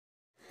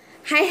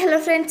Hi, hello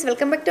friends,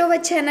 welcome back to our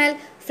channel.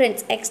 Friends,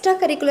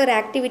 extracurricular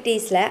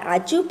activities la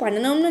achieve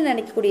பண்ணனும்னு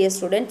நினைக்கக்கூடிய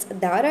students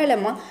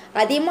தாராளமா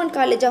Athiyaman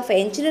college of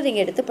engineering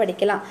எடுத்து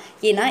படிக்கலாம்.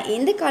 ஏனா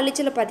இந்த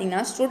காலேஜ்ல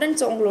பாத்தீங்கன்னா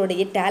ஸ்டூடண்ட்ஸ்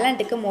உங்களுடைய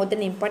டாலன்ட்க்கு more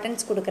than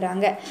importance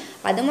கொடுக்கறாங்க.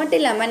 அது மட்டும்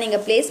இல்லாம நீங்க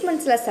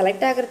பிளேஸ்மென்ட்ஸ்ல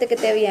செலக்ட் ஆகிறதுக்கு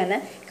தேவையான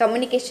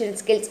communication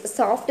skills,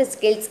 soft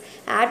skills,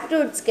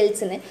 attitude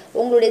ஸ்கில்ஸ்னு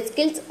உங்களுடைய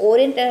ஸ்கில்ஸ்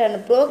ஓரியன்டடான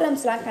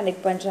ப்ரோகிராம்ஸ்லாம்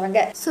கண்டக்ட்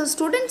பண்றாங்க. சோ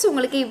ஸ்டூடண்ட்ஸ்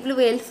உங்களுக்கு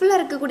இவ்வளவு ஹெல்ப்ஃபுல்லா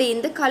இருக்கக்கூடிய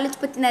இந்த காலேஜ்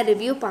பத்தின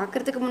ரிவ்யூ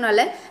பார்க்கிறதுக்கு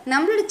முன்னால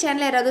நம்மளோட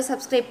சேனலை யாராவது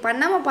சப்ஸ்கிரைப்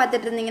பண்ணாம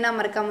பார்த்துட்டு இருந்தீங்கன்னா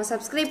மறக்காம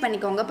சப்ஸ்கிரைப்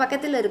பண்ணிக்கோங்க.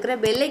 பக்கத்துல இருக்கிற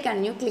பெல்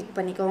ஐகானையும் கிளிக்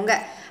பண்ணிக்கோங்க.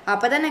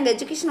 அப்பதான் நாங்க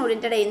எஜுகேஷன்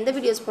ஓரியன்டடா எந்த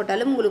வீடியோஸ்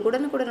போட்டாலும் உங்களுக்கு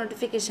உடனுக்குடன்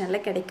நோட்டிஃபிகேஷன்ல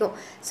கிடைக்கும்.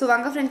 சோ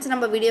வாங்க फ्रेंड्स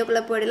நம்ம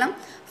வீடியோக்குள்ள போய்டலாம்.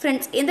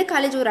 फ्रेंड्स இந்த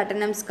காலேஜ் ஒரு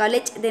autonomous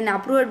college, then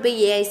approved by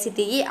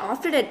AICTE,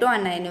 affiliated to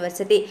Anna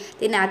University,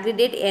 then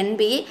accredited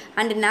NBA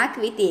and NAC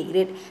with A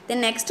grade.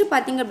 Then next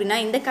பாத்தீங்க அப்படினா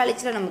இந்த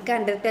காலேஜ்ல நமக்கு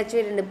under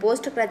graduate and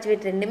post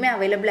graduate ரெண்டுமே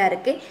அவேலபிளா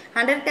இருக்கு.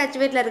 அண்டர்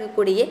கிராஜுவேட்ல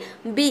இருக்கக்கூடிய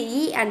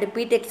BE and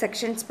B.TED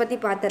செக்ஷன்ஸ் பத்தி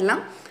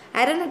பார்த்தறலாம்.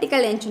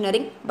 Aeronautical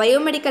engineering,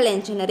 biomedical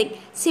engineering,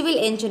 civil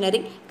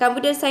engineering,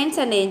 computer science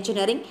and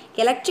engineering,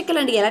 electrical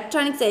and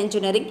electronics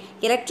engineering,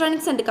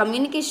 electronics and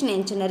communication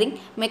engineering,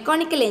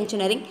 mechanical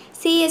engineering,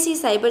 CSE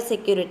cyber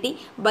security,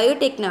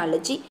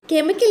 biotechnology,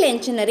 chemical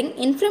engineering,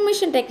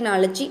 information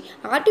technology,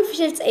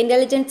 artificial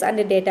intelligence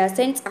and data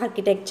science,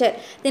 architecture.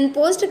 Then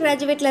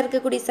postgraduate la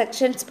irukkudiya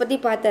sections பத்தி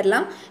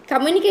பார்த்தறலாம்.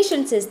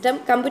 Communication system,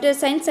 computer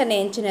science and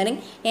engineering,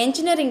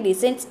 engineering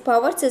designs,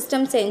 power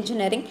systems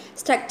engineering,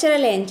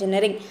 structural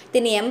engineering,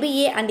 then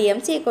MBA and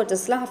MCA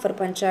courses-லாம் offer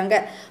பண்றாங்க.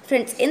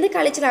 Friends இந்த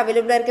காலேஜ்ல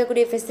அவேலபிளா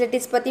இருக்கக்கூடிய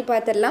facilities பத்தி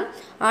பார்த்தறலாம்.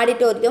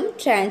 Auditorium,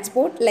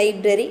 transport,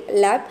 library,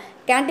 lab,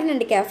 canteen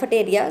and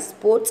cafeteria,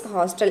 sports,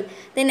 hostel.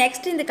 Then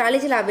next இந்த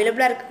காலேஜ்ல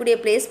அவேலபிளா இருக்கக்கூடிய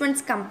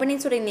placements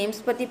companies உடைய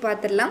names பத்தி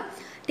பார்த்தறலாம்.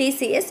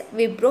 TCS,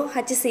 Wipro,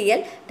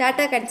 HCL,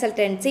 Tata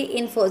Consultancy,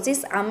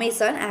 Infosys,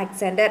 Amazon,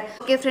 Accenture.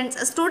 Okay friends,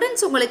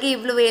 students உங்களுக்கு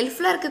இவ்வளவு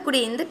ஹெல்ப்ஃபுல்லா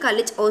இருக்கக்கூடிய இந்த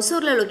காலேஜ்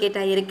ஹொசூர்ல லொகேட்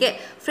ஆயிருக்கு.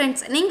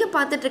 Friends நீங்க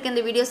பார்த்துட்டு இருக்க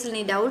இந்த வீடியோஸ்ல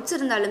நீ டவுட்ஸ்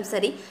இருந்தாலும்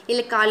சரி,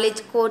 இல்ல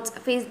college course,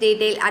 fees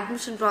detail,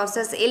 admission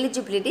process,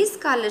 eligibility,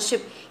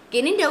 scholarship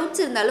any doubts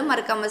இருந்தாலும்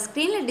மறக்காம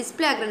ஸ்கிரீன்ல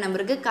டிஸ்ப்ளே ஆகுற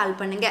நம்பருக்கு கால்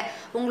பண்ணுங்க.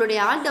 உங்களுடைய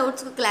ஆல்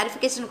டவுட்ஸ்க்கு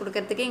கிளாரிஃபிகேஷன்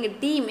கொடுக்கிறதுக்கு எங்க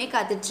டீமே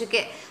காத்துட்டு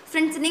இருக்கு.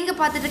 फ्रेंड्स நீங்க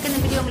பார்த்துட்டு இருக்க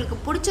இந்த வீடியோ உங்களுக்கு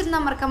பிடிச்சிருந்தா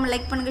மறக்காம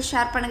லைக் பண்ணுங்க,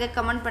 ஷேர் பண்ணுங்க,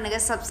 கமெண்ட் பண்ணுங்க,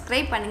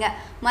 சப்ஸ்கிரைப் பண்ணுங்க.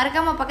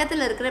 மறக்காம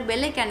பக்கத்துல இருக்கிற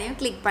பெல் ஐகானையும்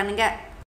கிளிக் பண்ணுங்க.